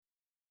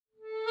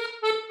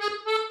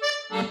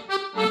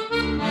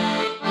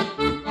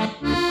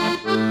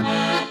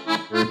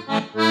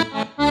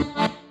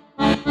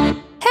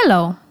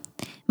Hello,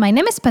 my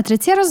name is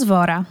Patrycja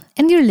Rozwora,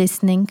 and you're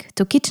listening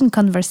to Kitchen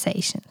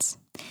Conversations.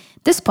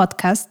 This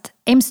podcast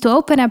aims to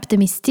open up the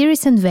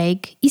mysterious and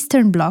vague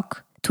Eastern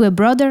Bloc to a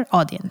broader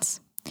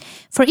audience.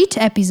 For each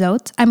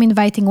episode, I'm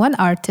inviting one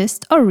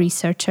artist or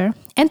researcher,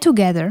 and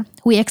together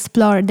we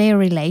explore their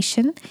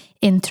relation,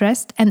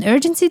 interest, and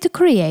urgency to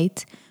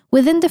create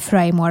within the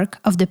framework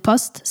of the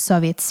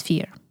post-Soviet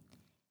sphere.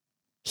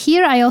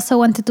 Here, I also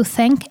wanted to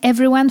thank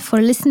everyone for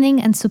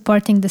listening and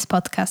supporting this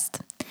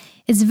podcast.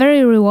 It's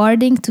very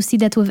rewarding to see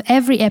that with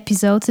every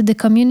episode, the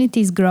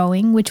community is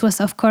growing, which was,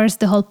 of course,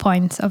 the whole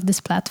point of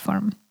this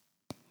platform.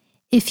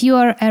 If you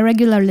are a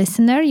regular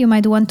listener, you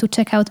might want to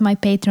check out my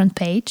Patreon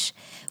page,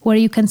 where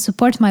you can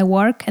support my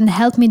work and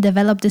help me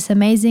develop this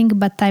amazing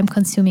but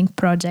time-consuming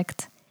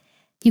project.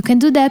 You can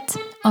do that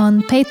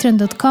on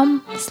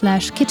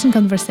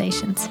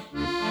patreon.com/kitchenconversations.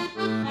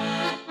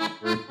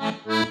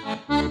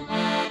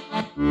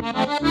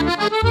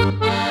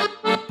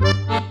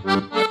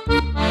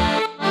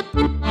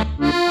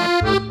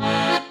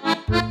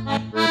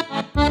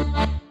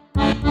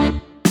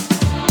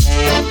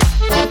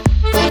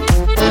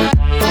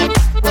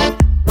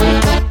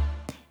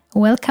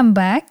 Welcome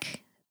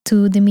back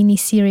to the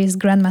mini-series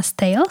Grandma's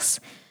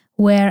Tales,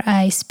 where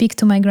I speak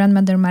to my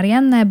grandmother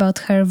Marianna about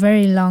her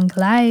very long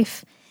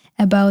life,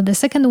 about the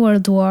Second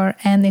World War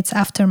and its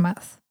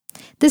aftermath.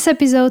 This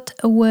episode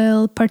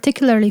will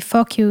particularly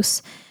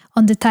focus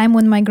on the time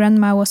when my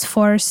grandma was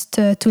forced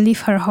to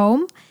leave her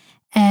home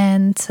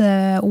and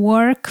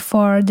work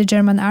for the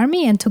German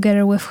army, and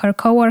together with her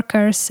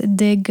co-workers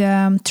dig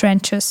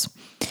trenches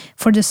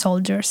for the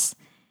soldiers.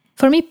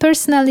 For me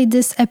personally,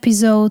 this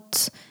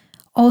episode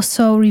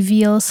also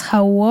reveals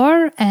how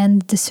war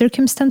and the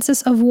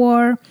circumstances of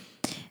war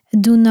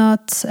do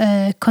not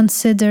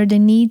consider the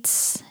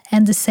needs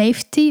and the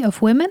safety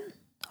of women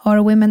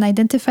or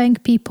women-identifying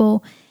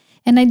people.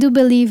 And I do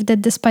believe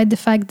that despite the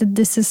fact that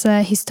this is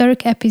a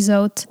historic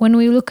episode, when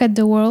we look at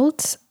the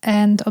world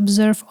and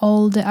observe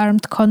all the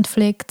armed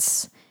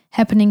conflicts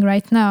happening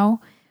right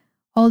now,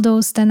 all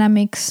those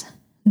dynamics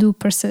do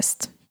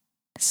persist.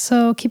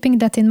 So keeping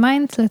that in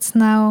mind, let's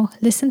now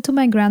listen to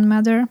my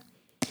grandmother.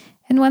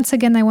 And once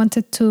again, I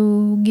wanted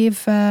to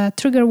give a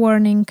trigger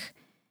warning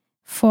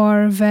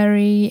for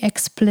very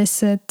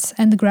explicit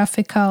and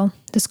graphical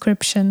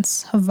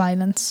descriptions of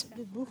violence.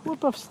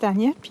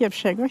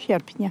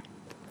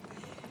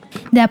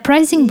 The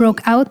uprising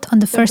broke out on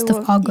the 1st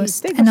of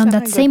August, and on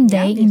that same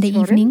day, in the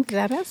evening,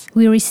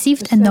 we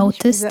received a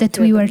notice that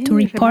we were to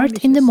report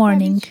in the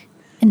morning,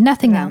 and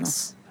nothing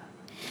else.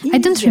 I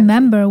don't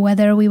remember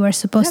whether we were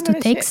supposed to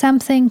take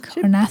something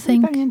or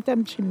nothing.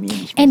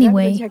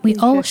 Anyway, we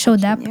all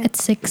showed up at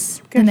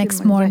 6 the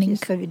next morning.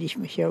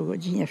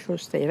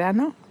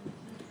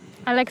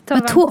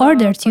 But who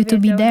ordered you to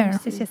be there?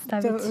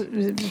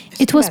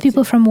 It was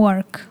people from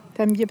work,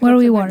 where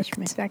we worked.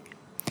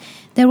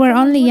 There were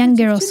only young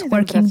girls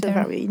working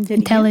there,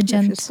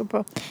 intelligent,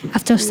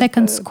 after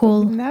second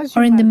school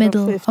or in the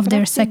middle of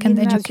their second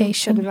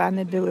education.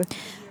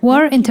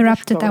 War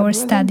interrupted our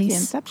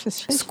studies.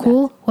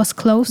 School was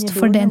closed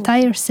for the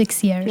entire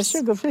 6 years.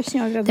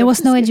 There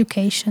was no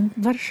education.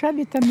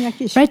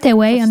 Right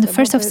away, on the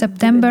 1st of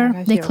September,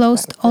 they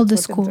closed all the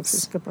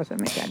schools.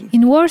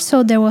 In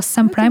Warsaw, there was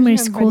some primary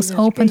schools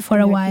open for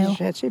a while,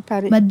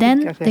 but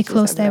then they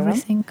closed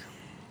everything.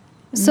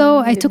 So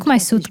I took my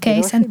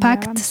suitcase and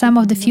packed some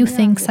of the few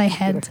things I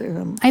had.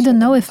 I don't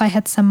know if I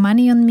had some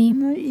money on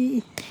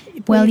me.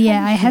 Well,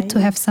 yeah, I had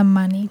to have some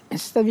money.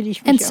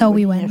 And so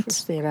we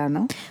went.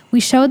 We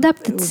showed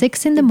up at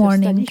 6 in the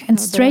morning, and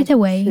straight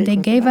away they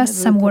gave us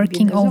some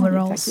working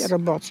overalls.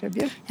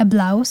 A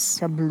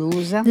blouse.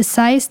 The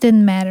size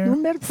didn't matter.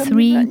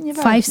 3,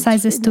 5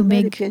 sizes too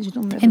big.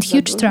 And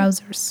huge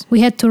trousers.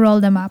 We had to roll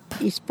them up.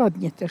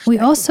 We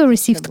also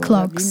received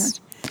clogs.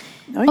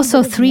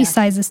 Also 3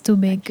 sizes too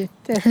big.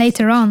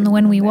 Later on,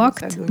 when we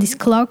walked, these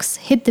clogs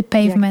hit the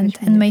pavement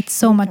and made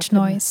so much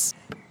noise.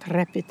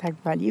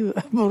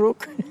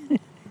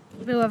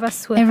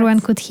 Everyone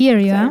could hear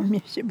you, huh?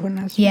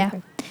 Yeah,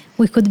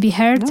 we could be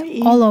heard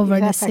all over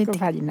the city.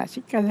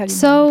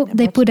 So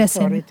they put us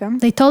in.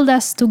 They told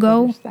us to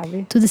go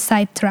to the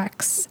side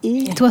tracks.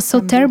 It was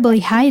so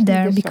terribly high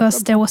there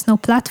because there was no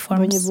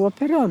platforms.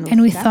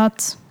 And we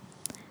thought,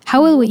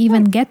 how will we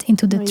even get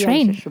into the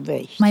train?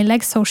 My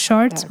legs so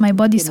short, my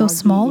body so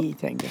small.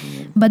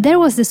 But there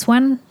was this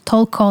one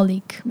tall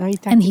colleague,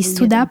 and he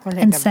stood up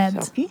and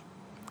said,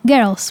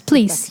 "Girls,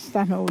 please,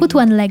 put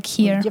one leg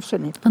here,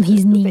 on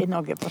his knee,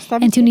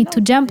 and you need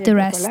to jump the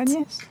rest."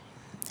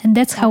 And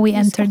that's how we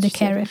entered the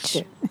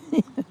carriage.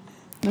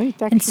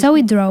 And so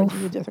we drove,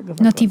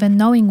 not even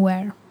knowing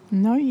where.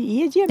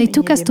 They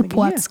took us to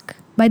Płock,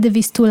 by the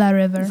Vistula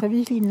River,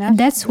 and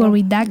that's where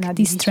we dug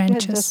these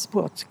trenches.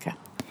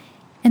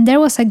 And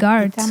there was a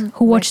guard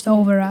who watched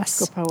over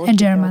us, a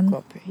German,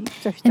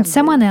 and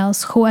someone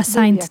else who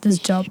assigned this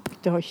job,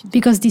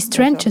 because these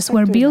trenches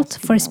were built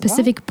for a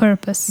specific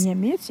purpose,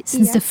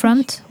 since the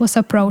front was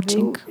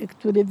approaching.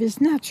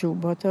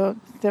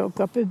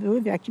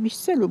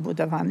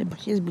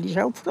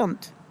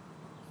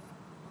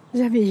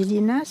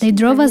 They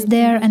drove us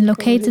there and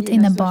located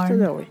in a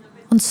barn,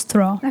 on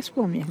straw,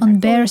 on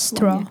bare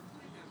straw.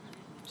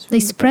 They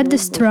spread the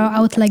straw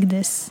out like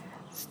this.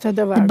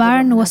 The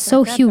barn was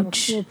so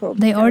huge,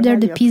 they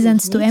ordered the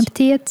peasants to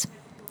empty it,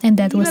 and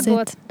that was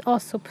it.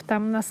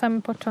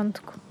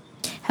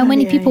 How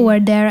many people were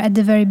there at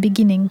the very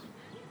beginning?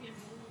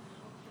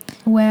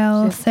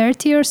 Well,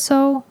 30 or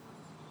so.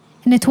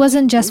 And it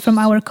wasn't just from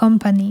our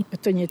company.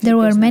 There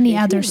were many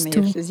others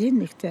too.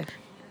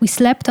 We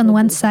slept on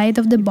one side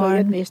of the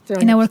barn,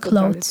 in our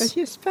clothes,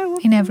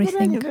 in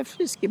everything.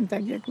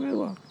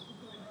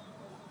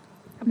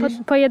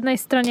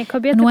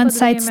 On one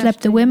side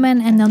slept the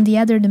women and on the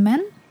other the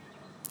men?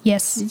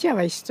 Yes.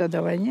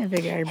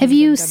 Have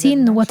you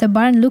seen what a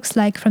barn looks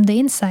like from the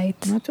inside?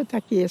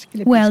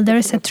 Well, there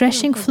is a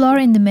threshing floor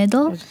in the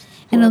middle,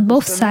 and on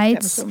both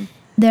sides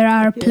there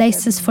are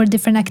places for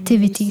different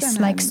activities,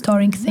 like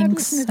storing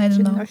things, I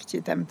don't know.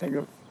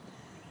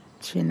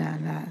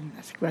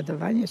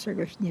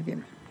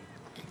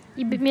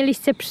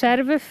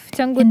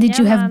 And did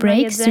you have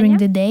breaks during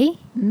the day?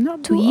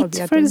 To eat,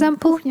 for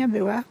example?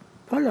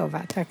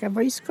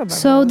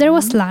 So there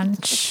was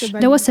lunch,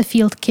 there was a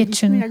field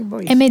kitchen,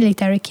 a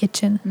military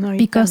kitchen,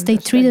 because they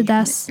treated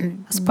us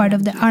as part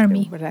of the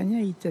army.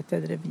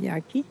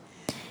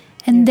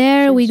 And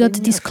there we got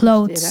these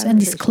clothes and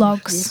these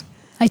clogs,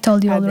 I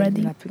told you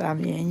already.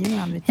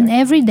 And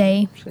every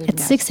day, at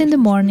 6 in the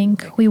morning,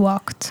 we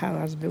walked,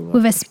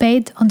 with a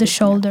spade on the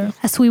shoulder.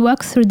 As we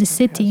walked through the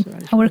city,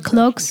 our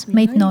clogs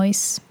made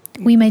noise.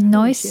 We made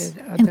noise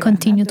and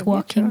continued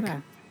walking.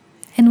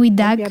 And we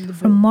dug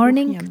from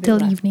morning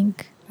till evening.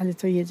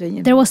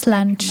 There was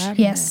lunch,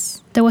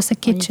 yes, there was a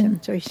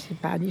kitchen,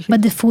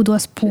 but the food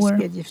was poor.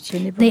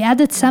 They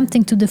added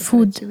something to the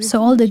food,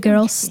 so all the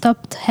girls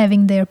stopped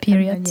having their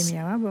periods.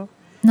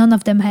 None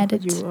of them had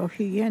it.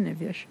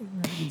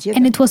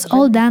 And it was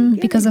all done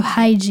because of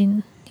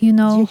hygiene. You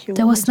know,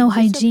 there was no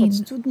hygiene.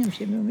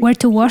 Where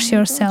to wash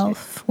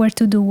yourself, where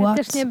to do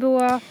what.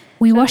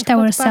 We washed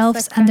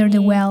ourselves under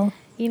the well,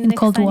 in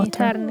cold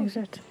water.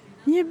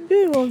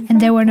 And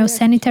there were no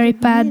sanitary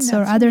pads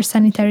or other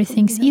sanitary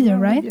things either,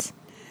 right?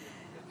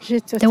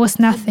 There was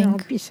nothing.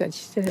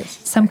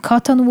 Some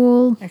cotton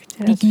wool,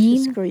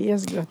 lignin.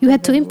 You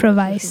had to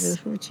improvise.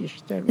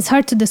 It's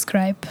hard to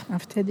describe.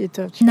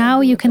 Now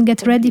you can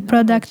get ready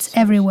products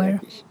everywhere.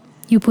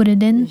 You put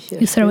it in,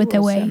 you throw it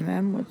away.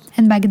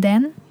 And back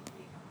then,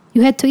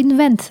 you had to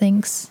invent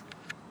things.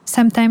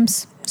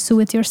 Sometimes sew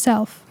it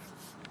yourself.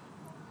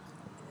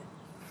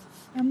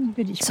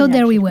 So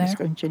there we were.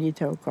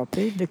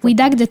 We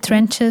dug the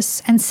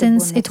trenches, and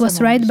since it was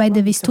right by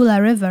the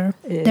Vistula River,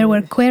 there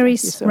were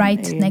quarries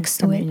right next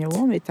to it.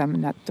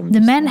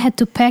 The men had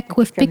to pack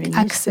with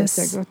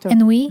pickaxes,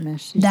 and we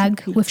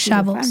dug with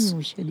shovels.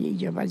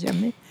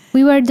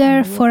 We were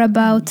there for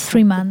about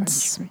 3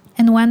 months,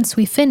 and once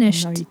we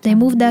finished, they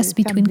moved us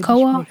between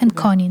Koło and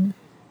Konin.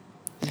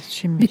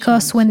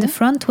 Because when the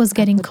front was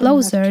getting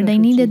closer, they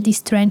needed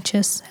these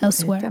trenches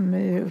elsewhere.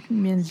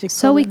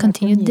 So we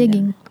continued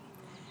digging.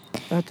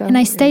 And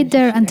I stayed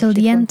there until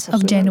the end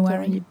of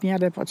January.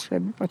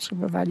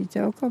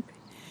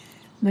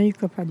 No i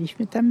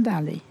kopaliśmy tam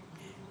dalej.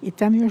 I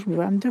tam już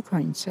byłam do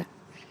końca.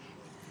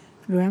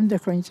 Byłam do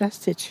końca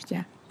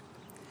stycznia.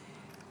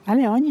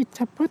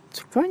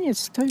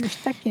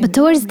 But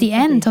towards the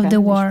end of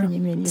the war,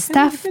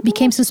 stuff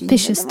became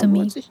suspicious to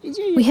me.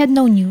 We had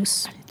no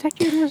news.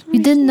 We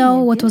didn't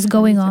know what was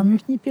going on.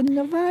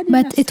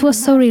 But it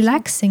was so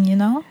relaxing, you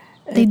know?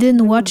 They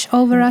didn't watch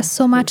over us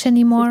so much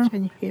anymore.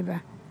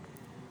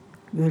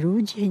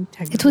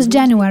 It was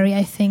January,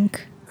 I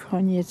think.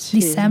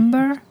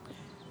 December.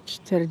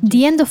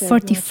 The end of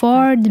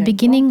 44, the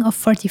beginning of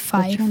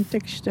 45.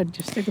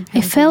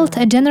 I felt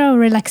a general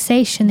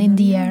relaxation in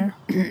the air.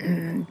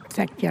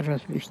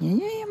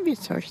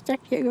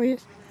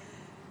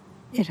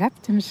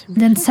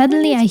 Then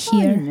suddenly I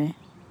hear,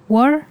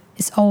 war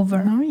is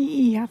over.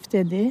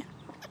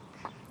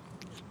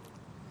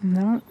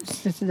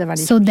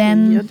 So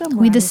then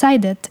we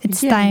decided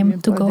it's time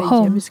to go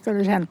home.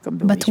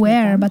 But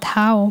where? But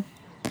how?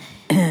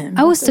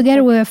 I was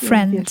together with a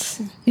friend.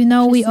 You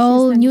know, we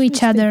all knew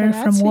each other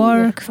from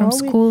work, from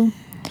school.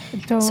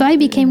 So I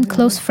became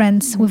close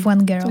friends with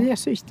one girl.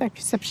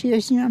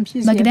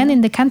 Back then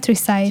in the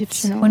countryside,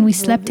 when we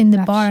slept in the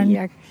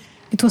barn,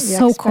 it was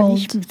so cold.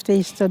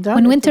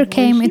 When winter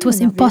came, it was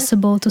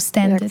impossible to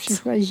stand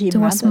it.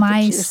 There was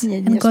mice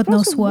and God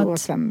knows what,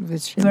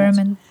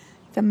 vermin.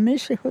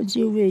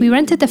 We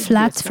rented a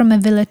flat from a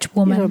village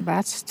woman.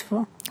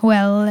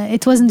 Well,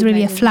 it wasn't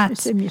really a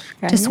flat,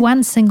 just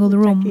one single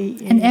room,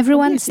 and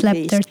everyone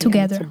slept there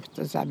together.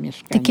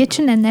 The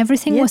kitchen and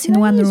everything was in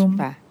one room.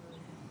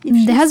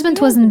 The husband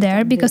wasn't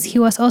there because he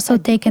was also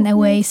taken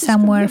away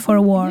somewhere for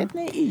war.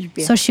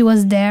 So she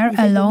was there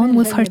alone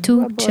with her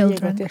 2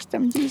 children.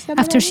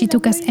 After she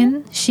took us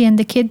in, she and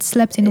the kids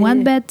slept in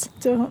one bed,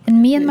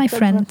 and me and my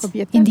friend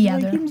in the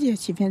other.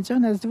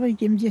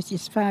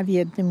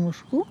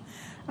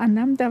 A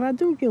nam dała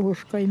drugie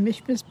łóżko i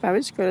myśmy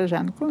spały z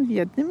koleżanką w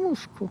jednym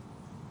łóżku.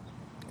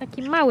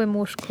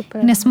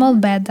 In a small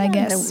bed, I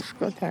guess.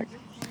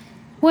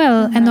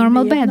 Well, a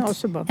normal bed.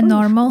 A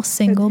normal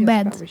single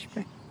bed.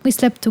 We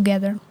slept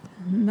together.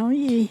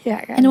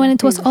 And when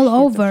it was all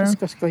over,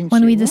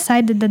 when we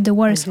decided that the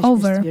war is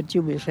over,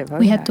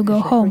 we had to go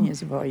home.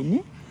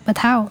 But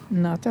how?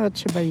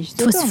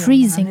 It was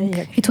freezing.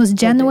 It was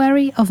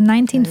January of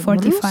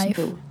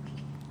 1945.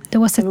 There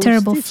was a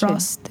terrible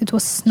frost. It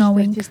was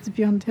snowing.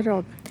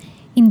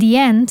 In the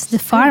end, the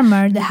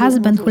farmer, the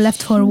husband who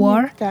left for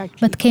war,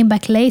 but came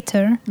back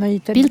later,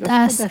 built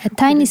us a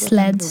tiny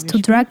sled to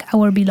drag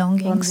our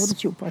belongings.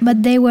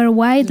 But they were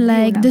wide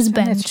like this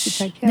bench.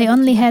 They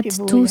only had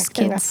 2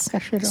 skids,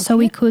 so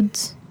we could...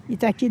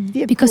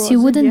 Because you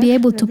wouldn't be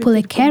able to pull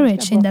a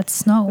carriage in that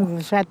snow.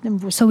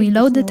 So we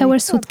loaded our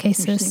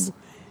suitcases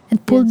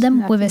and pulled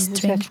them with a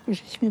string.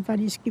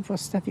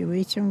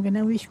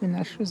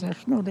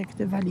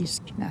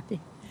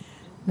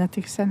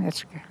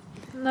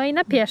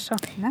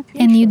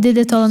 And you did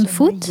it all on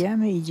foot?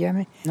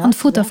 On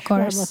foot, of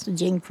course.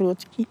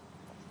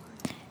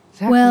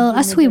 Well,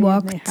 as we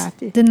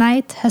walked, the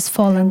night has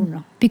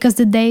fallen because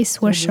the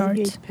days were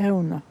short.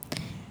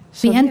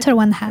 We enter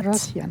one hut,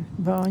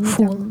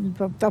 full.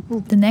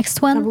 The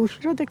next one,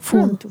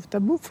 full,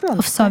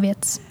 of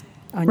Soviets,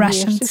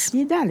 Russians.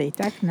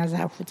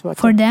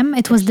 For them,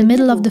 it was the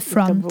middle of the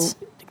front.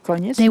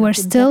 They were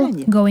still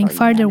going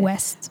farther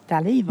west,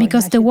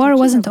 because the war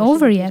wasn't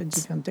over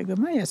yet.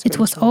 It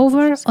was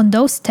over on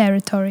those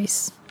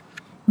territories.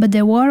 But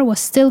the war was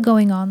still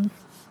going on.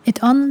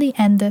 It only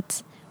ended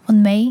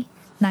on May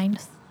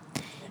 9th.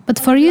 But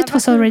for you it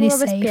was already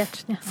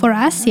safe. For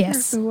us,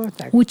 yes,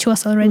 which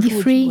was already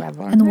free,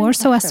 and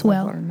Warsaw as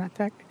well.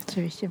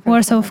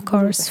 Warsaw, of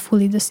course,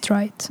 fully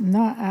destroyed.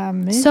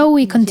 So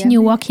we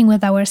continue walking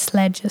with our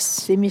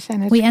sledges.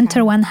 We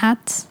enter one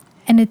hut,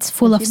 and it's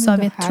full of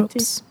Soviet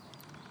troops.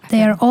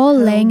 They are all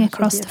laying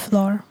across the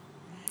floor.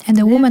 And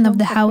the woman of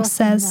the house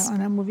says,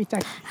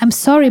 "I'm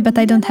sorry, but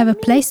I don't have a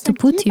place to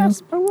put you."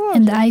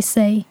 And I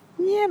say,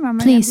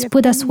 "Please,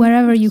 put us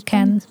wherever you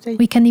can.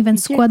 We can even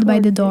squat by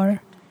the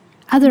door.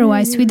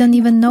 Otherwise, we don't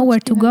even know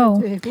where to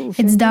go.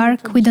 It's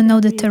dark, we don't know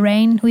the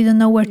terrain, we don't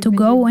know where to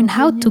go and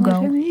how to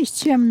go.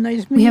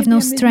 We have no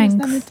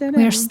strength,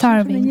 we are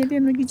starving.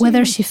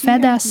 Whether she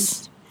fed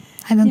us,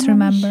 I don't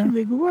remember.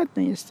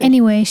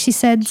 Anyway, she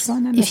said,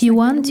 if you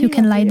want, you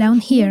can lie down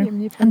here,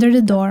 under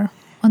the door,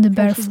 on the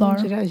bare floor."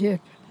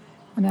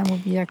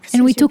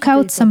 And we took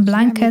out some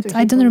blanket.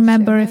 I don't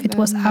remember if it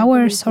was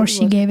ours or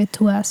she gave it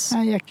to us.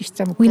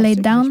 We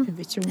laid down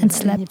and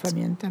slept.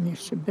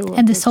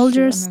 And the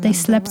soldiers, they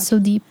slept so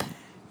deep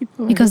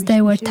because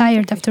they were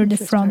tired after the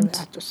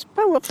front,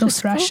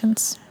 those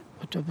Russians.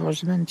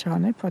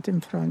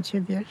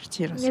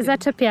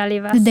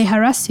 Did they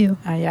harass you?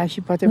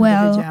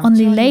 Well,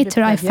 only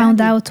later I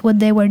found out what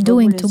they were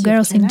doing to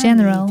girls in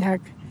general.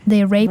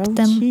 They raped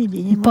them,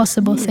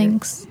 impossible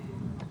things.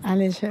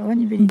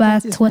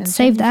 But what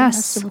saved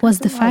us was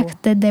the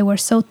fact that they were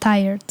so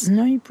tired.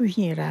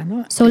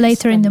 So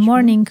later in the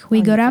morning,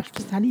 we got up,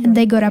 and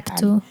they got up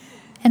too,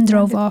 and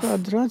drove off.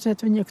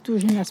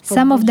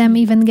 Some of them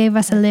even gave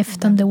us a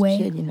lift on the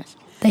way.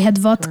 They had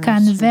vodka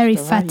and very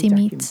fatty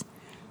meat.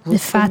 The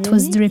fat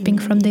was dripping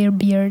from their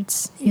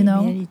beards, you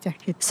know,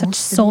 such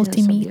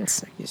salty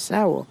meat.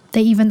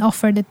 They even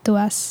offered it to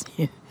us.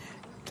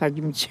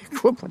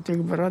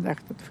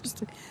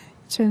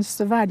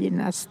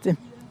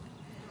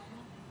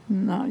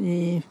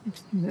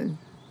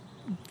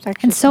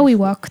 And so we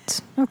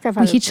walked. We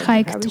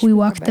hitchhiked, we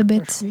walked a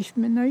bit.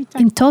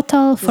 In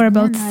total, for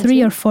about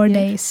 3 or 4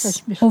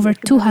 days, over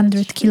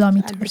 200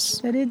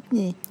 kilometers.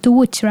 To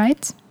Łódź,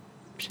 right?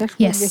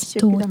 Yes,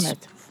 to Łódź.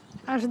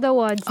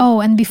 Oh,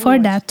 and before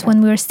that,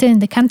 when we were still in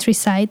the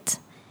countryside,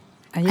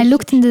 I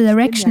looked in the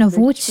direction of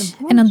Łódź,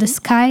 and on the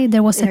sky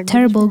there was a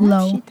terrible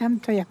glow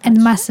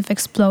and massive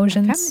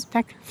explosions.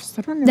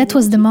 That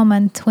was the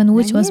moment when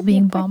Łódź was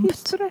being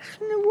bombed.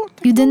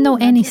 You didn't know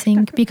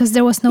anything because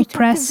there was no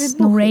press,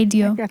 no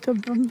radio.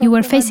 You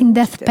were facing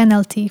death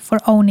penalty for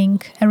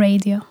owning a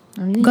radio.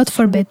 God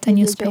forbid, a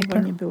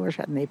newspaper.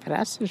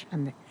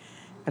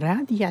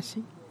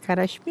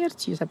 Kara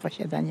śmierci za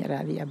posiadanie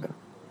radia była.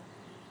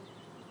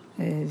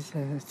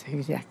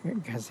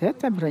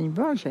 Gazeta, broń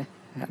Boże.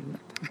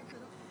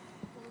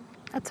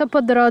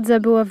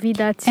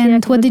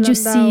 And what did you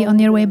see on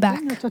your way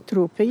back?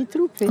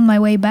 On my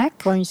way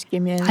back,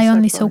 I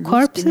only saw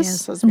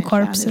corpses and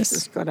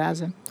corpses.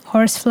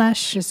 Horse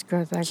flesh,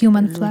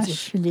 human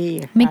flesh,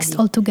 mixed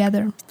all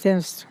together.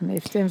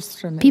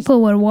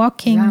 People were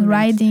walking,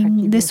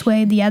 riding, this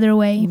way, the other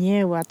way.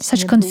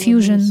 Such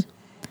confusion,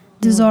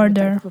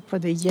 disorder.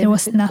 There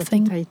was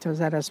nothing.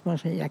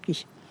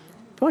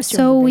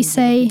 So we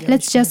say,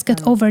 let's just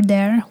get over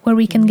there where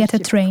we can get a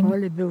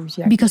train.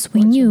 Because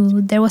we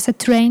knew there was a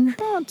train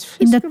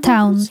in that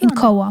town, in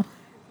Koła.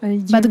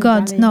 But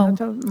God, no,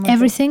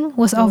 everything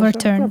was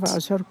overturned.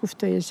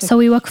 So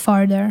we walk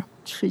farther.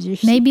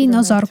 Maybe in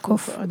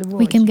Ozorków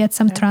we can get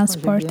some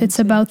transport. It's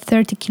about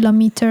 30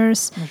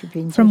 kilometers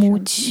from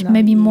Łódź,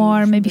 maybe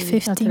more, maybe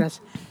 50.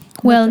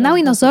 Well, now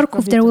in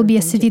Ozorków there will be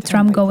a city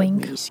tram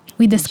going.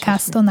 We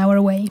discussed on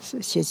our way.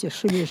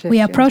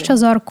 We approach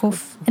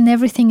Ozorków and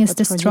everything is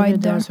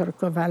destroyed there.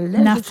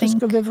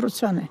 Nothing.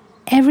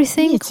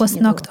 Everything was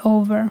knocked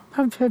over.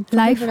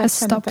 Life has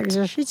stopped.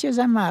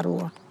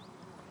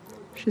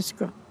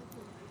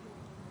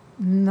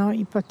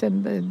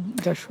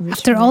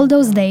 After all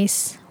those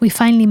days, we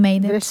finally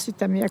made it.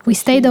 We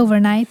stayed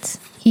overnight,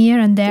 here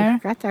and there,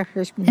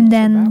 and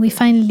then we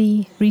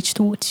finally reached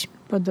Łódź.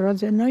 Po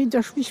drodze, no i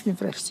doszliśmy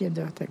wreszcie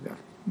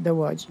do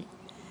Łodzi.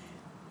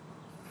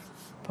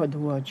 Pod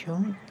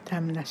Łodzią,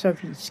 tam na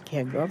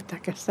Sowińskiego,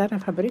 taka stara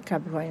fabryka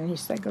była i oni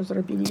z tego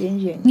zrobili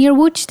więzienie. Near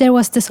Łódź there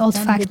was this old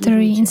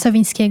factory in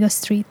Sowińskiego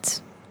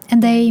Street,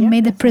 and they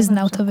made a prison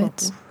out of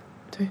it.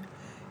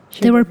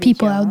 There were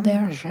people out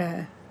there.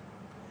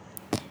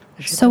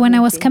 So when I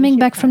was coming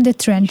back from the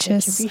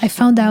trenches, I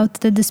found out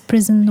that this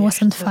prison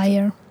was on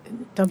fire.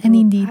 And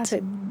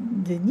indeed,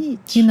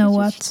 you know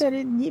what?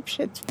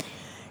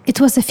 It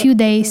was a few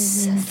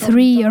days,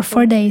 3 or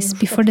 4 days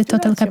before the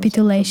total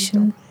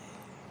capitulation.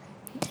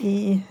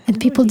 And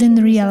people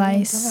didn't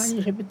realize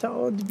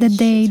that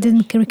they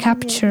didn't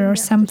recapture or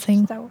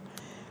something.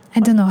 I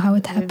don't know how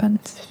it happened.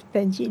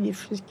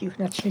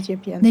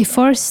 They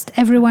forced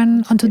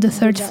everyone onto the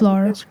 3rd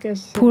floor,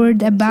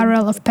 poured a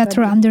barrel of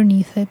petrol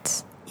underneath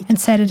it, and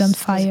set it on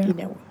fire.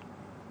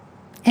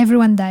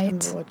 Everyone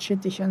died.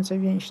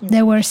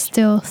 There were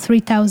still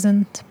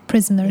 3,000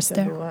 prisoners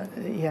there.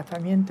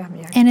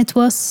 And it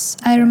was,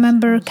 I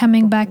remember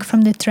coming back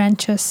from the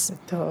trenches.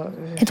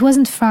 It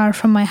wasn't far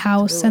from my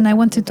house and I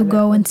wanted to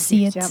go and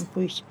see it.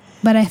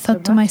 But I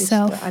thought to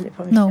myself,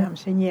 no,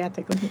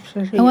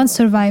 I won't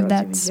survive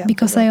that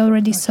because I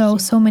already saw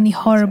so many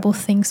horrible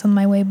things on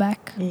my way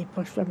back.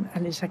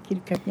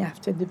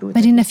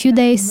 But in a few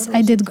days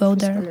I did go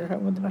there.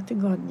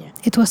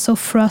 It was so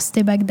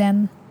frosty back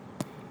then.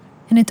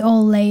 And it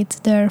all laid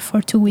there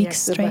for 2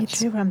 weeks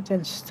straight.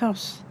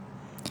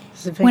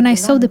 When I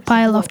saw the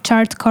pile of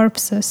charred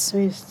corpses,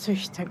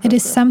 it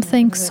is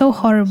something so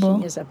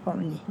horrible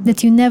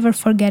that you never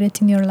forget it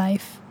in your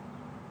life.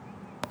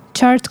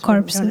 Charred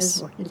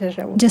corpses,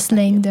 just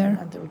laying there,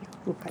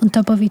 on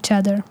top of each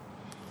other,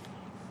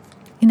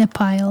 in a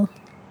pile.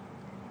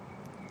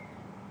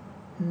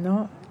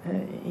 No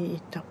i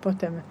to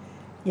potem,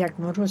 jak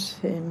mróz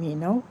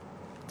minął,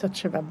 to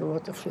trzeba było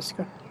to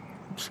wszystko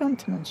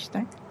sprzątnąć,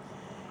 tak?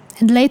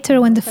 And later,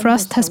 when the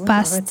frost has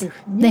passed,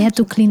 they had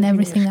to clean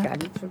everything up.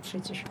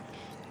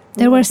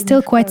 There were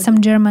still quite some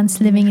Germans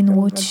living in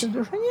Łódź,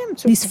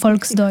 these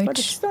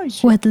Volksdeutsch,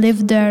 who had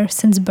lived there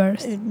since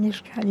birth.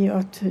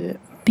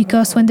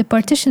 Because when the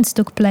partitions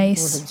took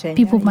place,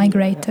 people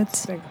migrated.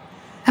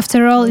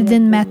 After all, it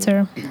didn't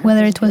matter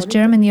whether it was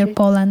Germany or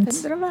Poland,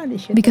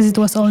 because it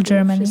was all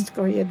Germany.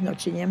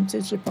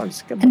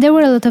 And there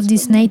were a lot of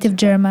these native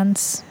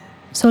Germans.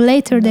 So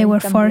later they were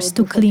forced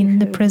to clean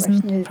the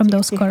prison from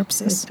those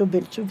corpses.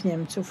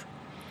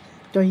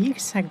 To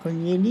ich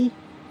zagonili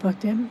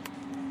potem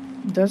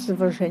do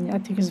zwożenia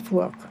tych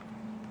zwłok.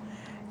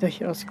 To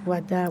się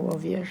rozkładało,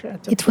 wiesz.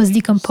 It was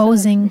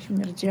decomposing,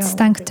 it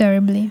stank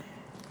terribly.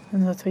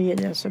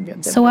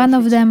 So one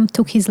of them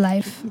took his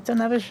life,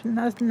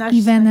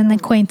 even an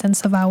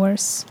acquaintance of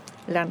ours.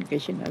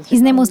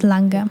 His name was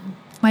Lange.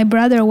 My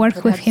brother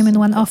worked with him in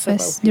one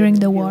office during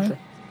the war.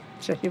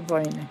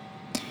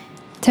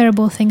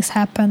 Terrible things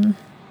happen.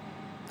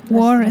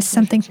 War is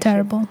something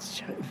terrible.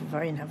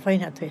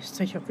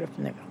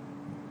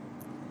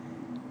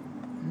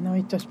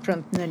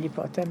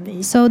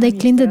 So they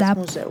cleaned it up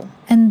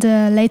and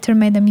later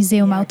made a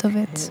museum out of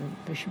it.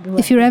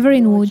 If you're ever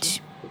in Łódź,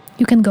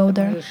 you can go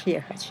there.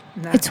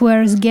 It's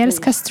where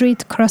Zgierska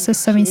Street crosses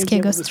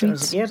Sowińskiego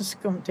Street.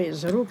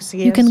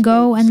 You can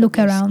go and look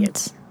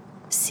around,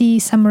 see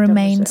some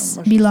remains,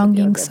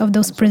 belongings of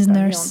those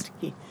prisoners.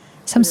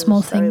 Some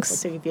small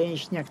things.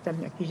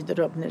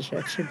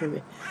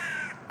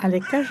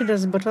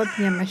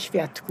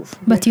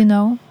 But you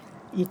know,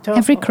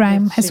 every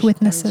crime has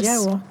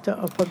witnesses.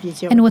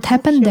 And what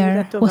happened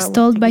there was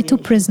told by 2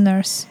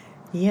 prisoners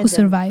who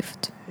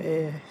survived.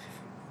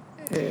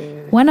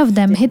 One of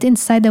them hid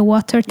inside a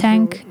water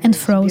tank and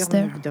froze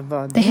there.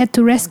 They had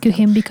to rescue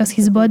him because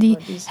his body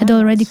had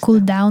already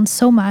cooled down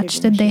so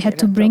much that they had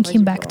to bring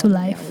him back to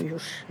life.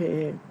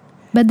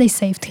 But they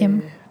saved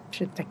him.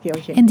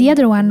 And the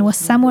other one was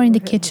somewhere in the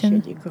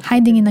kitchen,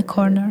 hiding in a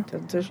corner,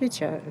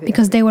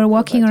 because they were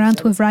walking around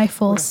with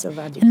rifles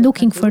and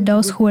looking for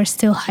those who were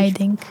still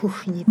hiding.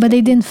 But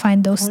they didn't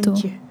find those 2.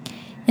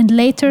 And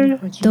later,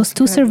 those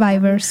 2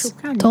 survivors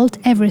told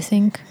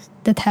everything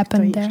that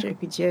happened there.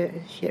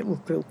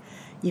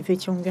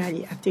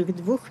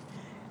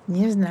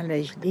 Nie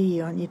znaleźli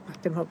i oni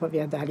potem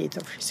opowiadali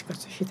to wszystko,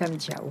 co się tam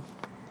działo.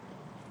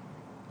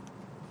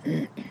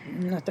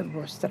 No to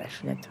było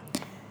straszne to.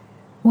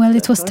 Well,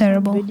 it was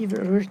terrible.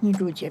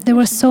 There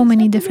were so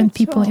many different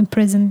people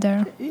imprisoned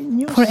there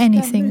for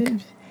anything.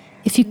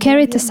 If you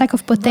carried a sack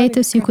of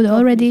potatoes, you could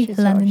already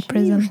land in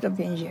prison.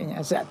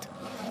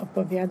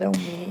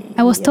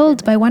 I was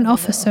told by one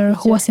officer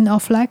who was in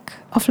Oflak.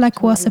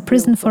 Oflak was a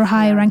prison for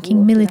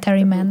high-ranking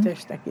military men.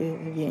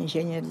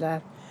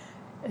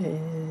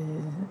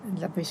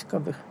 Dla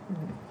wojskowych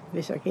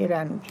wysokiej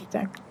rangi,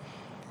 tak?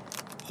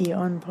 I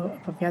on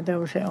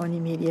opowiadał, że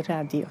oni mieli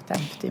radio tam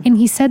w tym. And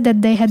he said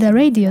that they had a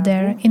radio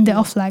there in the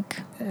Oflak,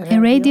 a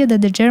radio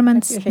that the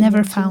Germans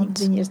never found,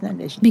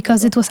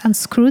 because it was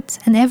unscrewed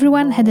and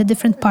everyone had a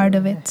different part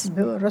of it.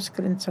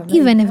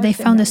 Even if they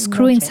found a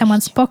screw in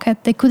someone's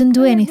pocket, they couldn't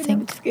do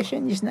anything.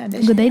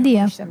 Good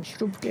idea.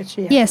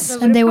 Yes,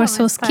 and they were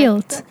so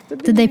skilled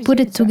that they put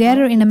it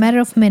together in a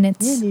matter of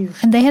minutes,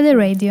 and they had a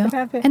radio,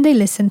 and they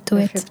listened to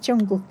it.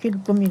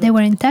 They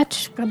were in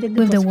touch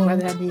with the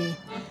world.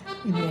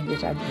 I mieli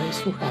radio i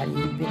słuchali,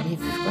 i byli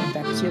w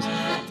kontakcie z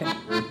światem.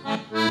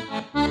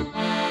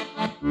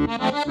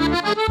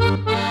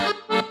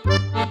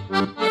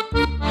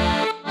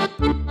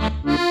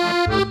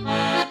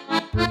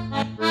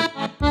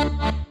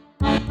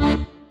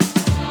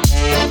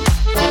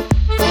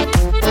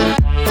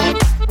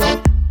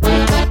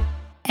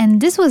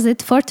 And this was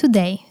it for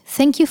today.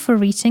 Thank you for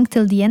reaching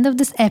till the end of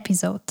this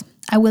episode.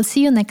 I will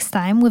see you next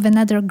time with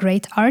another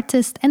great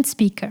artist and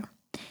speaker.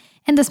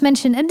 And as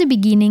mentioned at the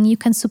beginning, you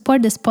can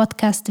support this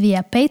podcast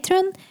via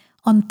Patreon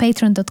on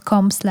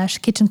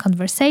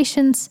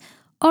patreon.com/kitchenconversations,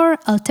 or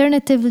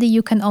alternatively,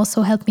 you can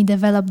also help me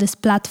develop this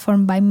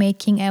platform by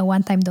making a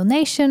one-time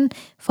donation,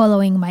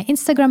 following my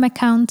Instagram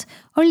account,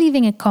 or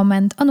leaving a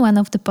comment on one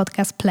of the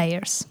podcast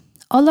players.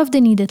 All of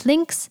the needed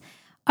links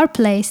are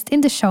placed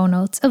in the show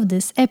notes of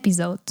this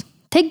episode.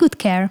 Take good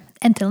care.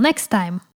 Until next time.